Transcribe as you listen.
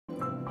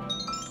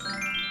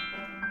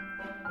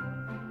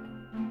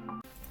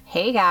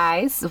Hey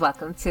guys,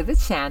 welcome to the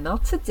channel.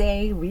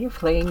 Today we are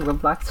playing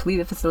Roblox Flee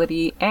the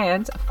Facility,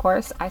 and of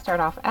course I start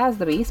off as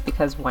the beast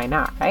because why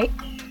not, right?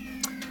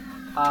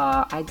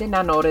 I did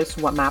not notice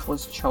what map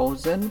was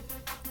chosen.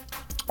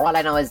 All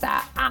I know is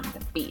that I'm the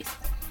beast,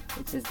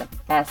 which is the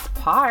best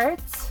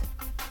part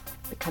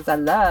because I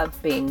love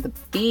being the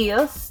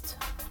beast.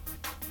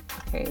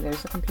 Okay,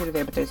 there's a computer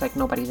there, but there's like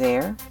nobody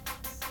there.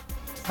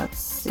 Let's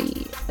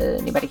see,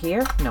 anybody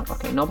here? No,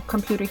 okay, no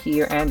computer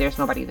here, and there's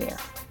nobody there.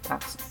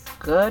 That's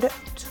good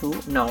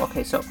to know.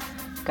 Okay, so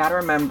gotta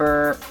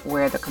remember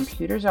where the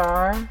computers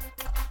are.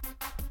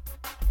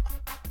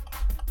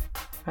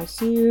 I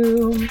see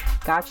you.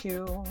 Got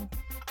you.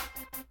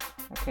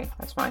 Okay,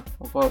 that's fine.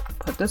 We'll go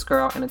put this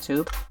girl in a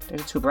tube.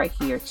 There's a tube right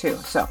here too.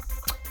 So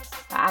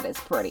that is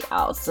pretty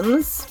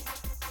awesome.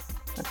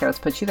 Okay, let's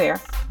put you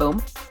there.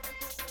 Boom.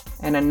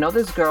 And I know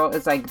this girl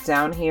is like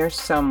down here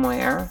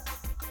somewhere.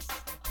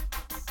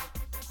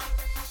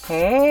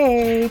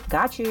 Hey,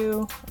 got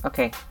you.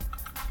 Okay.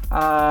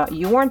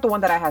 You weren't the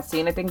one that I had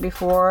seen, I think,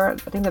 before.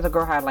 I think that the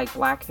girl had like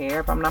black hair,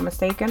 if I'm not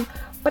mistaken.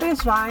 But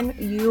it's fine.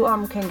 You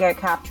can get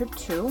captured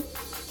too.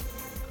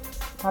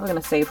 Probably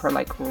gonna save her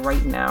like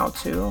right now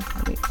too.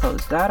 Let me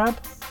close that up.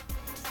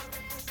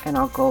 And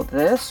I'll go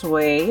this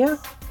way.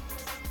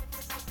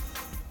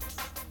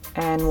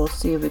 And we'll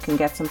see if we can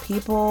get some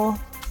people.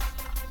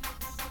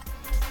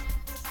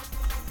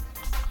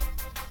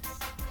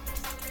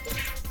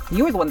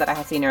 You were the one that I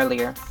had seen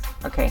earlier.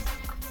 Okay.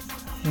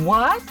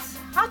 What?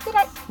 How did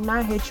I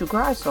not hit you?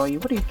 Girl, I saw you.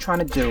 What are you trying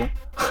to do?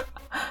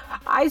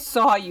 I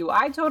saw you.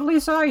 I totally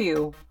saw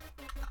you.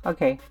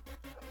 Okay.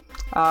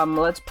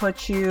 Let's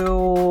put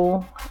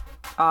you,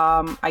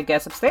 I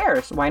guess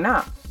upstairs. Why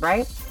not?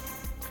 Right?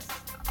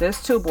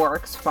 This tube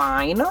works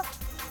fine.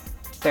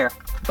 There.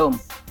 Boom.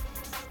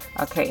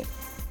 Okay.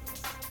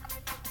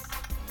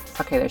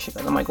 Okay, there she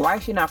goes. I'm like, why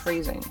is she not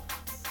freezing?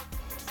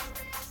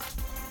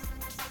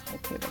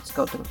 Okay, let's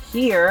go through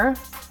here.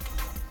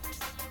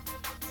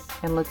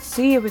 And let's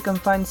see if we can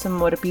find some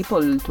more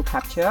people to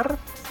capture.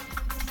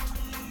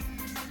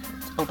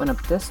 Let's open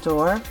up this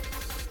door.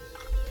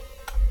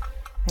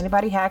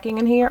 Anybody hacking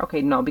in here?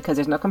 Okay, no, because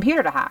there's no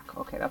computer to hack.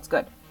 Okay, that's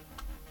good.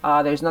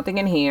 There's nothing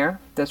in here.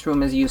 This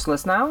room is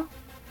useless now.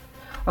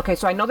 Okay,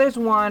 so I know there's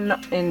one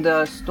in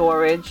the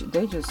storage.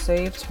 They just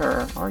saved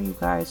her. Are you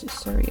guys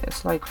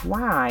serious? Like,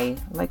 why?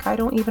 Like, I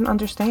don't even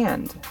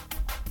understand.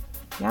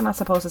 You're not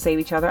supposed to save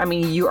each other. I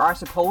mean, you are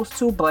supposed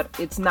to, but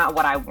it's not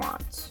what I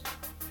want.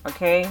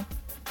 Okay?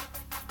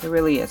 It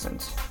really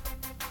isn't.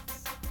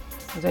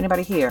 Is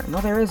anybody here?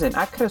 No, there isn't.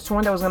 I could have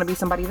sworn there was going to be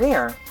somebody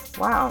there.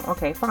 Wow.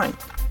 Okay, fine.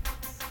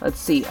 Let's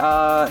see.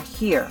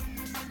 Here.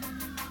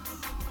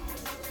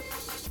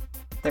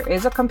 There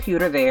is a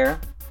computer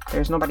there.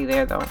 There's nobody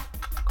there, though.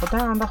 Go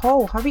down the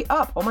hole. Hurry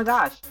up. Oh, my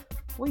gosh.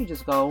 Where you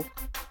just go?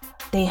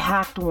 They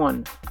hacked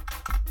one.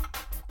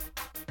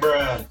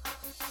 Bruh.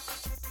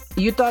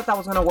 You thought that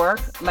was gonna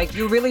work? Like,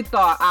 you really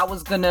thought I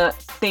was gonna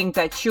think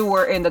that you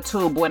were in the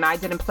tube when I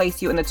didn't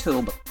place you in the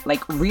tube?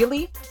 Like,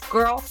 really?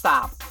 Girl,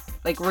 stop.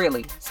 Like,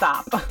 really,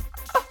 stop.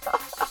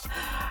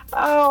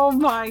 Oh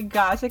my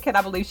gosh, I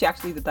cannot believe she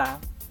actually did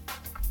that.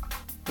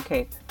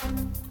 Okay.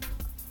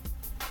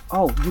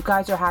 Oh, you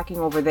guys are hacking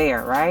over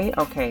there, right?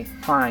 Okay,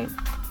 fine.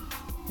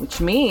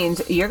 Which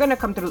means you're gonna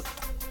come through.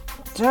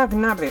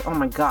 Oh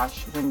my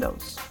gosh,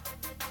 windows.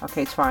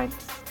 Okay, it's fine.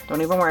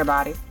 Don't even worry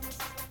about it.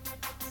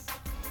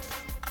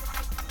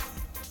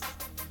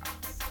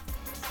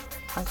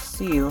 I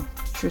see you.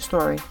 True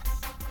story.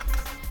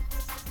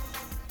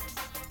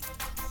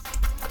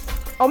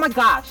 Oh my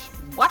gosh.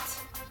 What?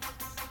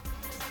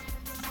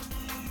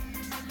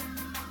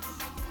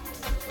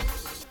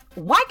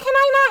 Why can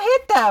I not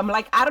hit them?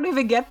 Like, I don't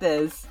even get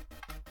this.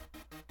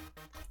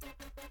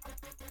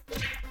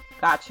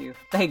 Got you.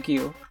 Thank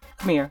you.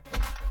 Come here.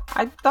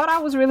 I thought I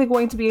was really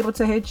going to be able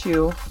to hit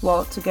you.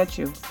 Well, to get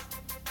you.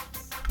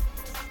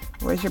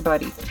 Where's your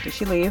buddy? Did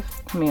she leave?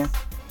 Come here.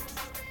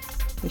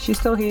 Is she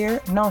still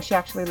here? No, she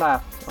actually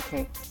left.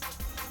 Okay.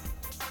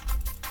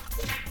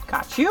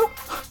 Got you.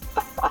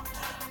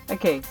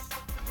 Okay.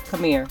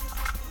 Come here.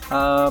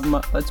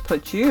 Let's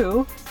put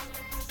you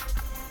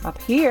up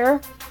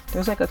here.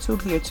 There's like a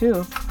tube here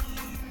too.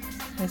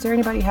 Is there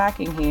anybody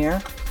hacking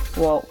here?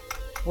 Well,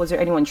 was there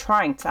anyone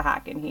trying to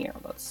hack in here?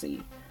 Let's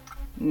see.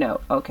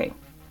 No. Okay.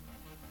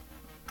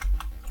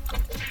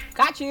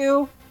 Got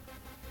you.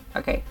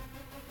 Okay.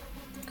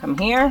 Come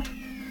here.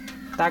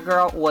 That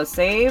girl was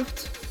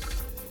saved.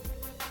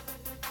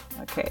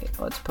 Okay,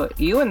 let's put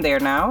you in there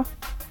now.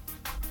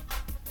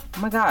 Oh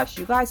my gosh,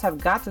 you guys have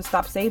got to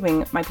stop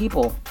saving my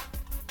people.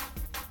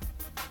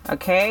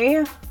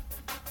 Okay.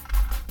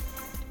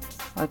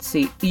 Let's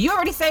see. You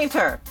already saved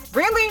her.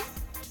 Really?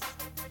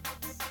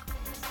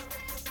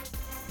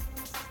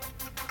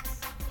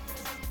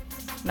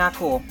 Not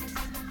cool.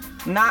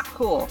 Not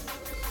cool.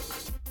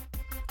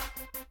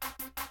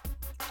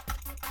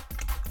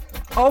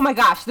 Oh my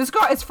gosh, this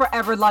girl is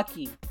forever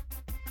lucky.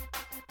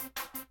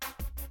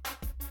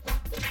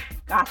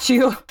 Got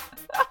you.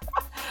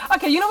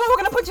 Okay, you know what? We're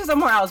gonna put you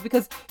somewhere else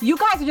because you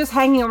guys are just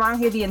hanging around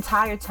here the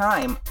entire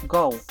time.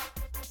 Go.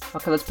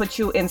 Okay, let's put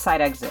you inside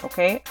exit,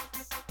 okay?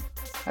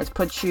 Let's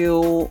put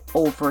you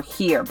over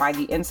here by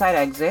the inside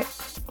exit.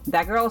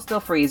 That girl is still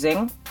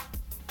freezing,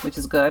 which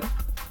is good.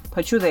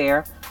 Put you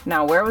there.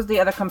 Now, where was the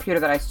other computer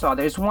that I saw?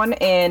 There's one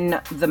in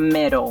the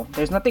middle.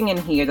 There's nothing in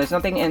here. There's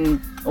nothing in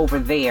over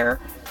there.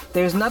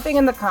 There's nothing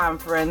in the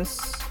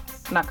conference.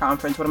 Not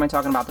conference. What am I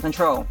talking about? The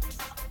control.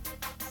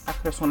 I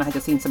could have sworn I had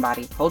just seen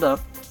somebody. Hold up.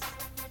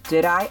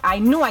 Did I? I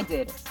knew I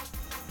did.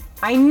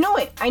 I knew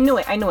it. I knew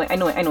it. I knew it. I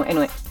knew it. I knew it. I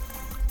knew it.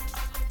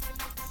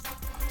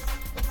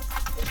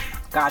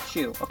 Got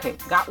you. Okay.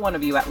 Got one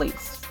of you at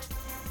least.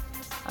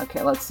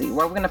 Okay. Let's see.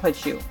 Where are we going to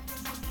put you?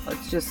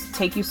 Let's just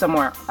take you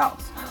somewhere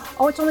else.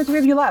 Oh, it's only 3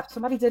 of you left.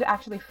 Somebody did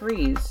actually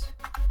freeze.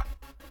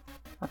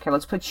 Okay,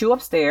 let's put you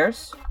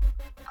upstairs.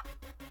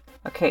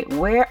 Okay,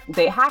 where?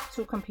 They have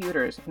 2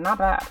 computers. Not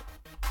bad.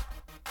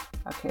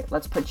 Okay,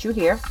 let's put you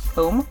here.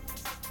 Boom.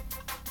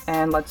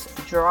 And let's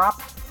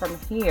drop from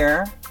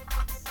here.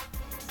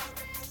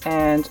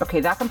 And, okay,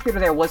 that computer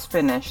there was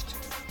finished.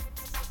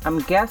 I'm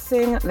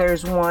guessing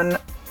there's one...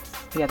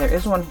 Yeah, there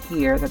is one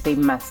here that they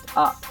messed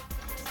up.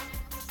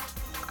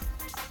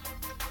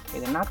 Okay,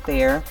 they're not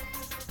there.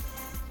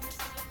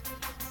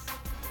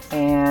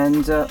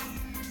 And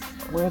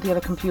where are the other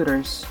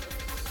computers?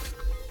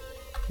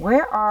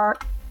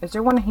 Is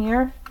there one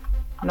here?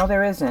 No,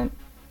 there isn't.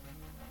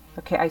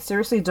 Okay, I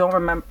seriously don't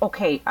remember.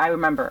 Okay, I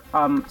remember.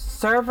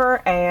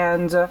 Server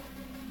and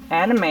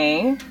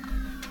anime.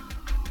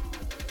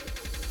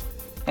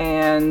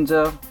 And,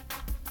 oh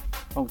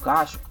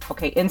gosh.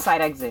 Okay, inside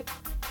exit.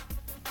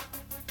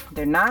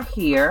 They're not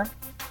here.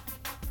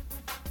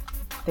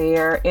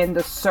 They're in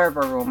the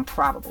server room,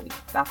 probably.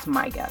 That's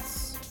my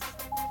guess.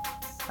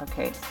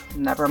 Okay,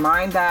 never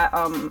mind that,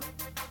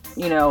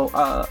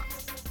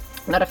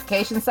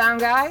 notification sound,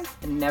 guys.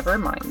 Never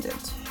mind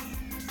it.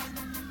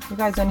 You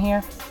guys in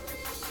here?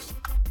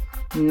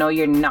 No,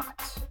 you're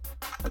not.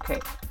 Okay,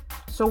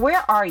 so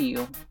where are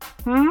you?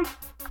 Let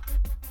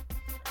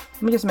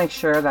me just make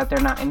sure that they're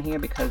not in here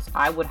because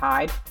I would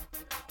hide.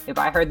 If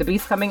I heard the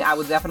beast coming, I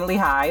would definitely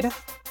hide.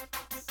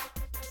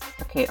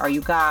 Okay, are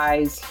you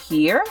guys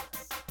here?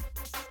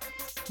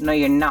 No,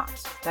 you're not.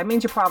 That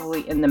means you're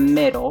probably in the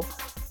middle.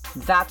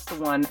 That's the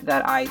one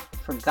that I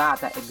forgot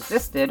that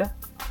existed.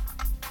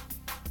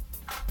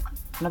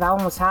 No, that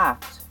one was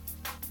hacked.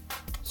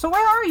 So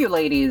where are you,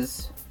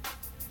 ladies?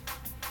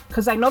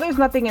 Because I know there's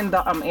nothing in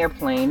the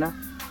airplane.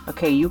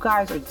 Okay, you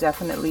guys are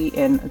definitely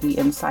in the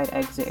inside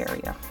exit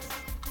area.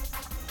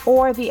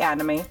 Or the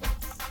anime.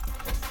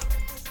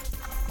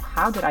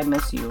 How did I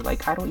miss you?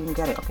 Like, I don't even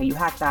get it. Okay, you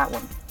hacked that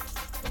one.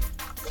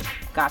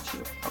 Got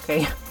you.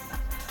 Okay.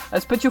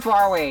 Let's put you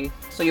far away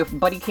so your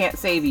buddy can't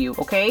save you,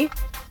 okay?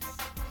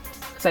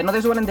 Because I know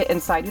there's one in the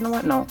inside. You know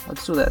what? No,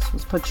 let's do this.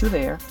 Let's put you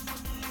there.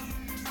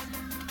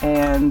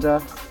 And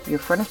your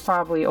friend is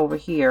probably over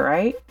here,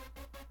 right?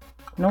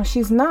 No,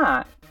 she's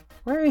not.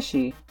 Where is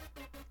she?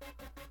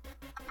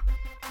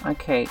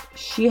 Okay,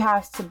 she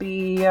has to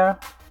be there.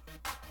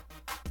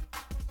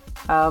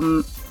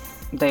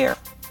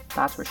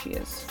 That's where she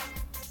is.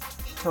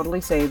 She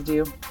totally saved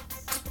you.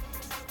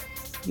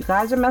 You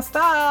guys are messed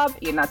up.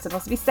 You're not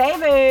supposed to be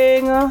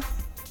saving.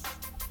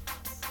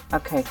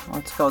 Okay,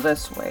 let's go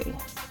this way.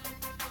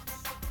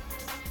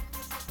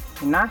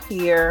 You're not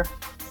here.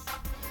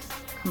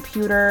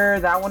 Computer,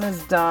 that one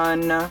is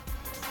done.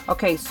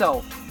 Okay,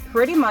 so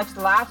pretty much the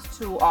last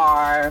 2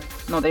 are...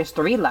 No, there's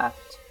 3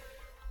 left.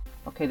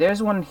 Okay,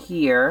 there's one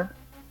here,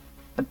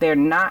 but they're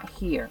not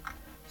here.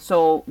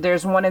 So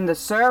there's one in the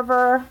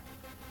server.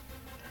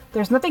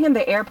 There's nothing in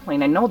the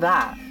airplane, I know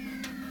that.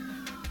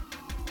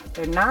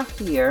 They're not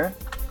here.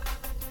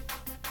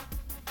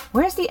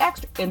 Where's the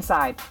extra?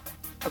 Inside.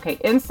 Okay,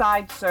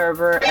 inside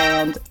server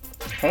and...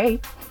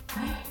 Hey,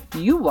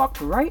 you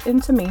walked right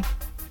into me.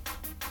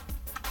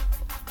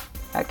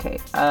 Okay,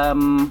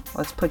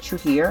 let's put you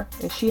here.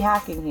 Is she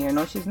hacking here?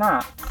 No, she's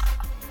not.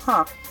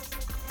 Huh.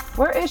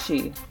 Where is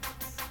she?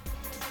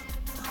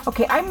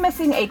 Okay, I'm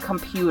missing a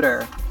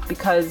computer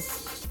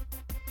because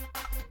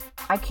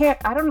I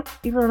don't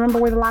even remember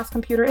where the last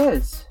computer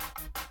is.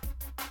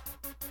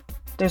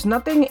 There's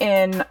nothing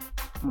in...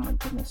 Oh my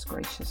goodness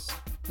gracious.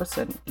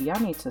 Listen, y'all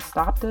need to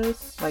stop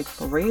this. Like,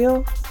 for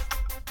real?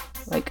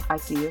 Like, I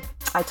see you.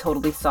 I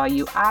totally saw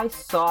you. I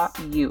saw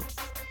you.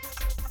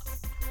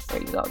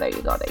 There you go, there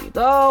you go, there you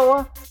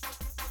go.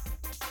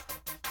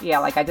 Yeah,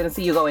 like I didn't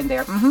see you go in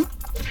there.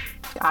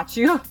 Got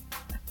you.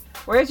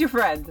 Where's your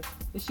friend?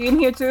 Is she in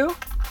here too?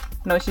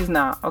 No, she's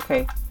not.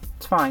 Okay,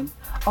 it's fine.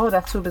 Oh,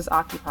 that tube is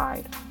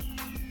occupied.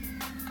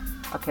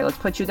 Okay, let's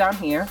put you down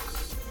here.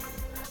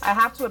 I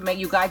have to admit,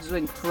 you guys are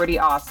doing pretty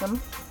awesome.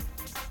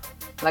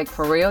 Like,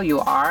 for real, you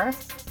are.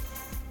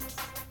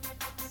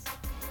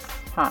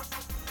 Huh.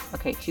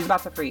 Okay, she's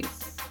about to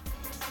freeze.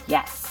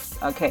 Yes.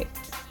 Okay.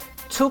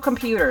 2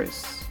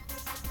 computers.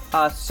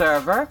 A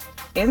server.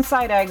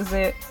 Inside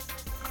exit.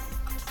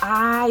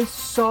 I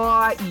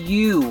saw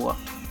you.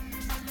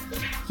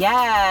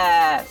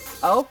 Yes.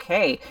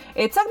 Okay.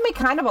 It took me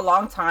kind of a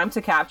long time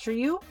to capture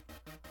you.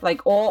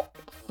 Like all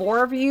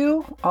 4 of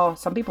you. Oh,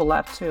 some people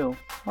left too.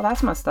 Well,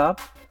 that's messed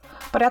up.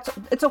 But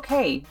it's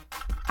okay.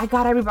 I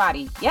got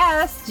everybody.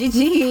 Yes,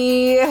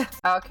 GG.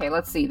 Okay,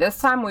 let's see. This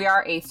time we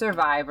are a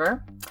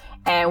survivor.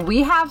 And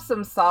we have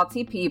some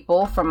salty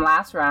people from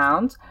last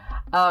round.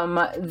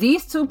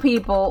 These 2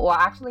 people, well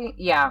actually,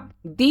 yeah,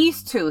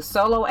 these 2,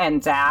 Solo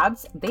and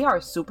Dads, they are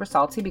super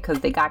salty because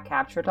they got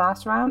captured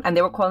last round and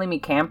they were calling me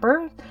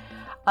camper.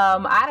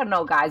 I don't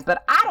know guys,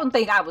 but I don't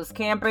think I was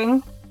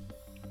camping.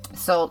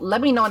 So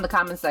let me know in the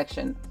comment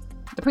section.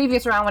 The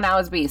previous round when I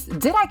was Beast,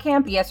 did I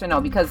camp, yes or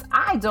no? Because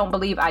I don't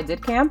believe I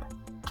did camp.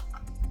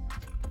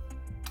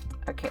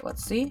 Okay,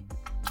 let's see.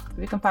 If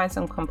we can find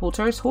some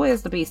computers. Who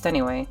is the Beast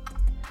anyway?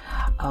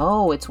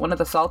 Oh, it's one of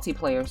the salty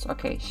players.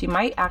 Okay, she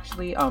might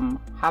actually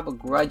have a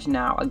grudge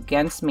now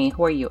against me.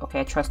 Who are you? Okay,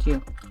 I trust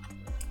you.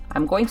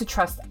 I'm going to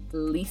trust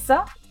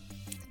Lisa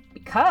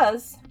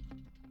because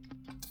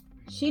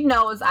she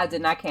knows I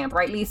did not camp,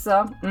 right,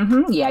 Lisa?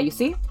 Yeah, you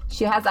see?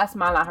 She has that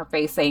smile on her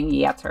face saying,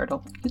 yeah,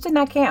 turtle, you did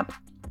not camp.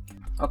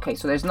 Okay,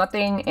 so there's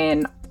nothing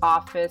in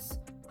office.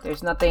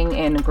 There's nothing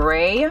in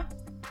gray.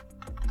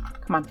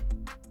 Come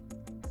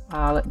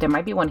on. There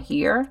might be one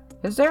here.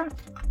 Is there?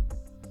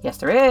 Yes,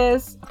 there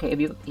is. Okay,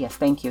 yes,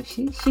 thank you.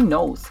 She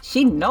knows.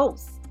 She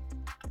knows.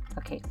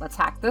 Okay, let's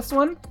hack this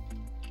one.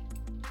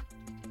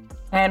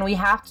 And we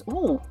have to,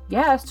 ooh,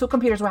 yes, 2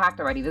 computers were hacked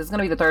already. This is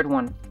gonna be the 3rd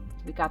one.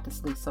 We got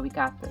this, Lisa, we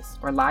got this.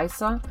 Or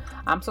Lisa.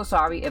 I'm so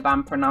sorry if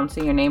I'm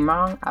pronouncing your name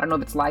wrong. I don't know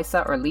if it's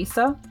Lisa or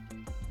Lisa.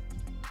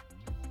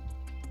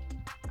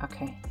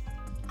 Okay,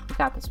 we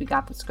got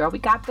this, girl. We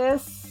got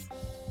this.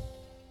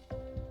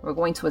 We're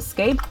going to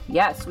escape.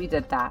 Yes, we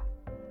did that.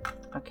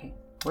 Okay,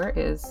 where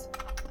is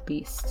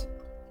Beast?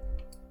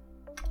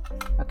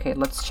 Okay,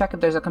 let's check if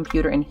there's a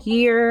computer in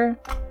here.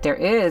 There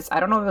is.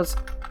 I don't know if it was...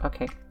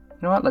 Okay, you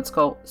know what? Let's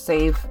go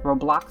save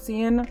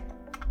Robloxian.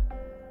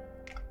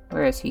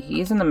 Where is he?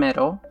 He's in the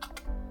middle.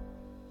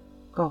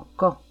 Go,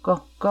 go,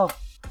 go, go.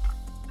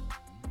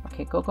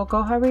 Okay, go, go,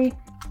 go, hurry.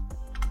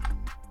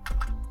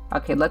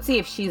 Okay, let's see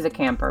if she's a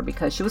camper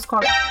because she was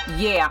calling...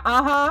 Yeah,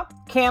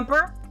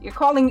 camper.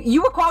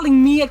 You were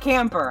calling me a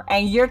camper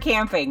and you're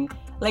camping.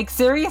 Like,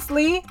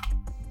 seriously?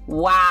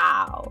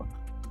 Wow.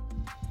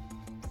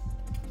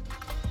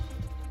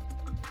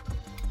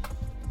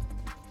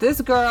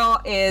 This girl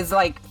is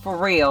like, for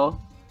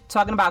real,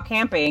 talking about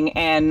camping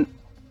and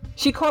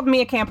she called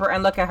me a camper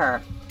and look at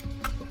her.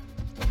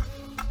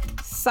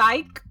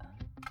 Psych.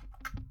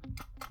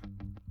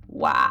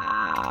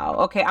 Wow.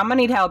 Okay, I'm gonna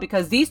need help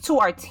because these 2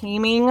 are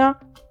teaming.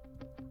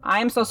 I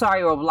am so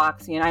sorry,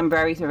 Robloxian. I'm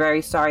very,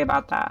 very sorry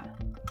about that.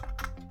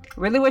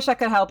 Really wish I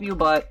could help you,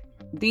 but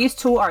these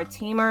 2 are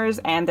teamers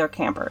and they're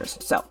campers.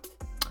 So,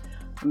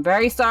 I'm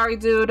very sorry,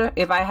 dude.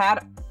 If I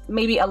had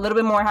maybe a little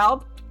bit more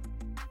help,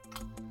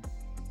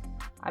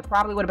 I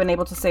probably would have been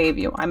able to save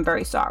you. I'm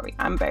very sorry.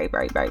 I'm very,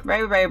 very, very,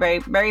 very, very, very,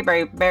 very,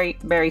 very, very,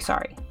 very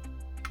sorry.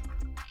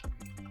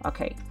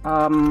 Okay.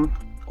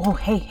 Oh,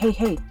 hey, hey,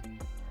 hey.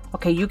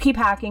 Okay, you keep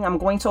hacking. I'm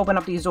going to open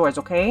up these doors,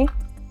 okay?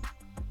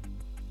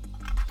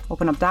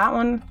 Open up that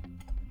one.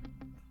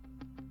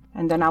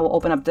 And then I will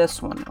open up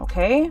this one,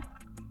 okay?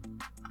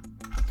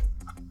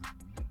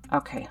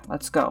 Okay,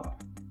 let's go.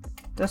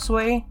 This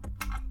way.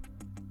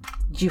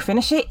 Did you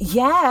finish it?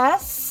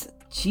 Yes!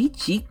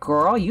 GG,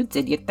 girl. You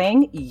did your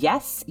thing.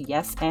 Yes,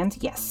 yes, and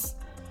yes.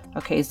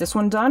 Okay, is this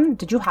one done?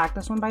 Did you hack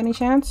this one by any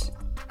chance?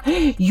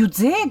 You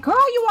did?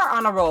 Girl, you are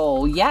on a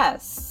roll.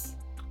 Yes.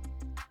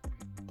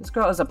 This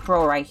girl is a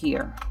pro right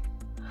here.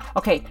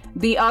 Okay,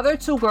 the other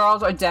 2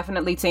 girls are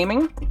definitely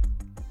teaming.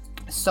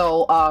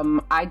 So,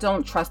 I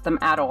don't trust them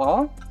at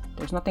all.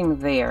 There's nothing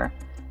there.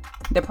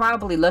 They're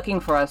probably looking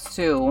for us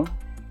too.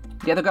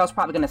 The other girl's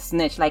probably gonna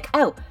snitch like,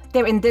 oh,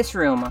 they're in this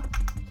room.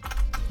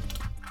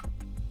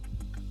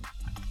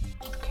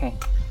 Okay.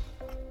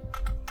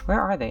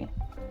 Where are they?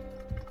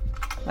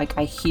 Like,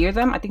 I hear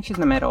them. I think she's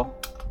in the middle.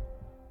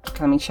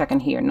 Okay, let me check in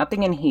here.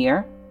 Nothing in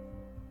here.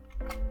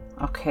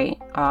 Okay,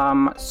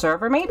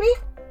 server maybe?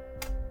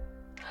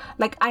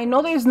 Like, I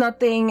know there's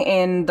nothing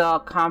in the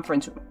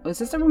conference room. Is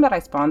this the room that I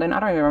spawned in? I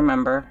don't even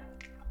remember.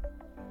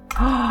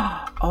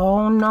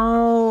 Oh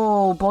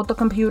no, both the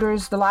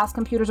computers, the last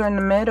computers are in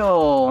the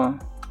middle.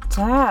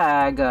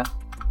 Tag.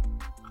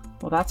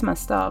 Well, that's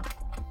messed up.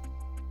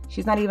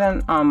 She's not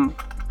even, okay,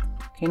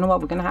 you know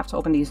what? We're gonna have to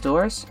open these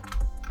doors.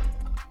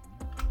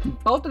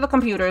 Both of the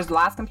computers, the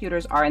last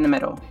computers, are in the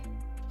middle.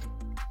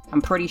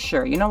 I'm pretty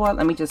sure. You know what?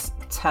 Let me just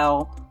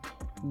tell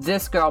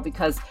this girl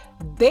because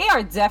they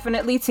are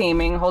definitely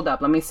teaming. Hold up,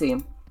 let me see.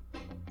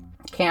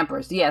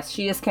 Campers. Yes,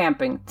 she is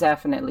camping.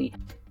 Definitely.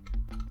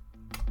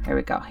 Here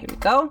we go. Here we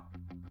go.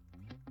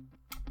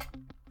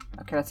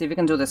 Okay, let's see if we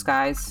can do this,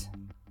 guys.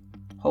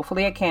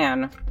 Hopefully I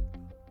can.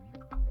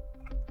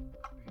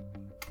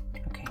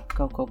 Okay,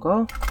 go, go,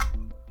 go.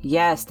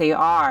 Yes, they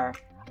are.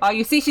 Oh,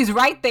 you see, she's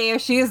right there.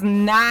 She is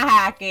not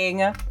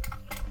hacking.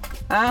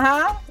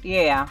 Uh-huh.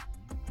 Yeah.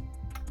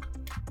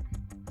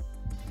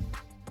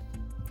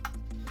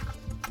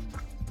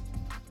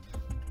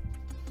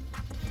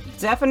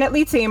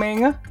 definitely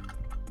teaming.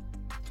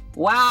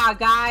 Wow,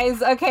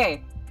 guys.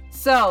 Okay.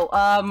 So,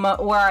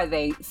 where are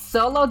they?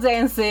 Solo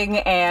dancing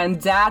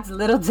and Dad's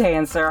little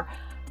dancer.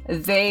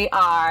 They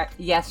are,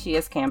 yes, she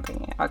is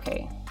camping.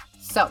 Okay.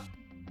 So,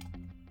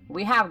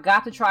 we have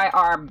got to try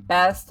our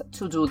best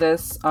to do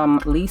this.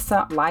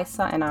 Lisa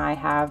and I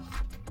have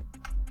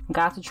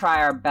got to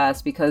try our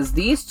best because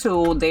these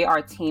two, they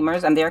are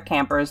teamers and they're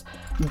campers.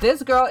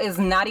 This girl is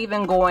not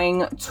even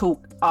going to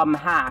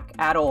hack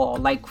at all.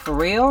 Like, for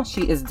real,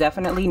 she is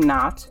definitely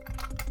not.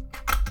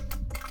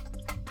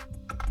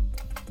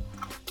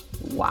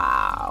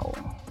 Wow.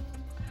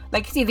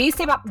 Like, see, these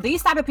type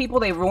of people,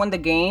 they ruin the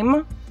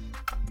game.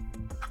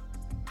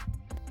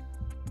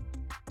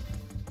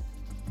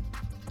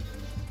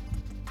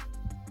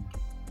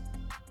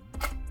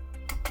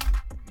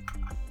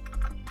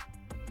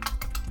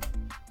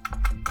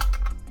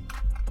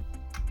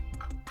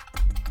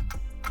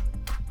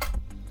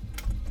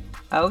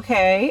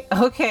 Okay.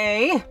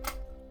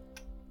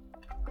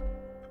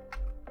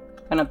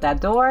 Open up that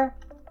door.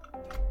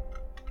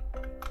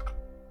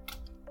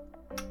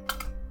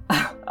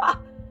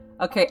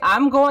 Okay,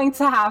 I'm going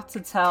to have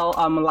to tell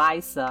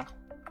Lisa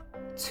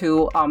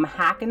to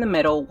hack in the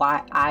middle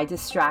while I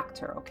distract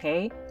her,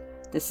 okay?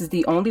 This is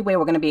the only way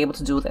we're gonna be able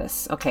to do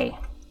this. Okay,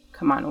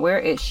 come on, where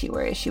is she?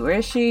 Okay,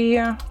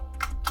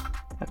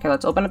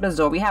 let's open up this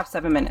door. We have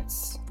 7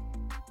 minutes.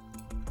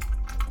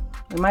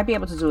 We might be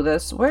able to do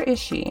this. Where is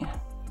she?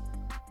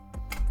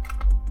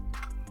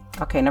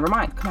 Okay, never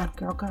mind. Come on,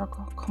 girl.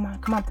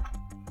 Come on.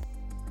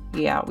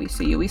 Yeah, we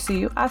see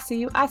you. I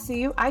see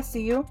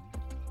you.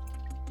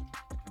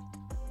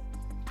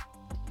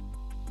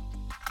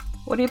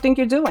 What do you think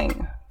you're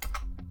doing?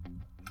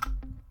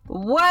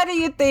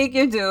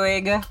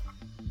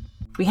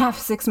 We have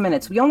 6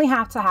 minutes. We only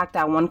have to hack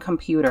that one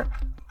computer.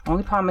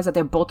 Only problem is that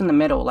they're both in the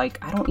middle. Like,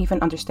 I don't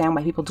even understand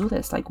why people do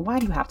this. Like, why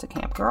do you have to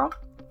camp, girl?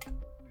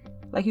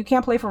 Like, you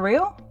can't play for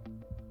real?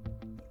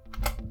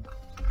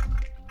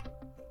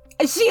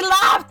 She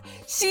left!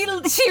 She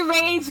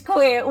rage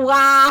quit.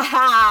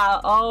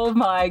 Wow. Oh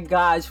my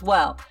gosh.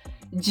 Well,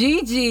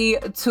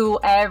 GG to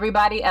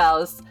everybody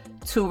else,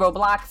 to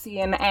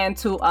Robloxian and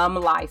to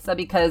Lisa,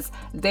 because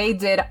they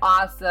did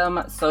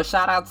awesome. So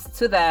shout outs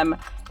to them.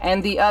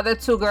 And the other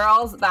two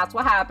girls, that's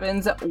what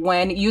happens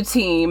when you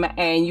team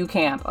and you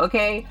camp,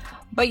 okay?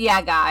 But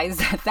yeah, guys,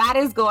 that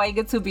is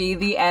going to be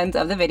the end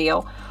of the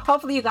video.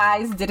 Hopefully you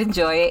guys did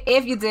enjoy it.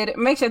 If you did,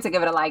 make sure to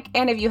give it a like.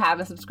 And if you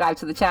haven't subscribed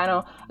to the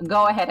channel,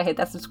 go ahead and hit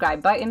that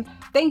subscribe button.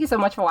 Thank you so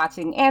much for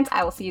watching, and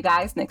I will see you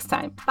guys next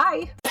time.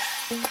 Bye!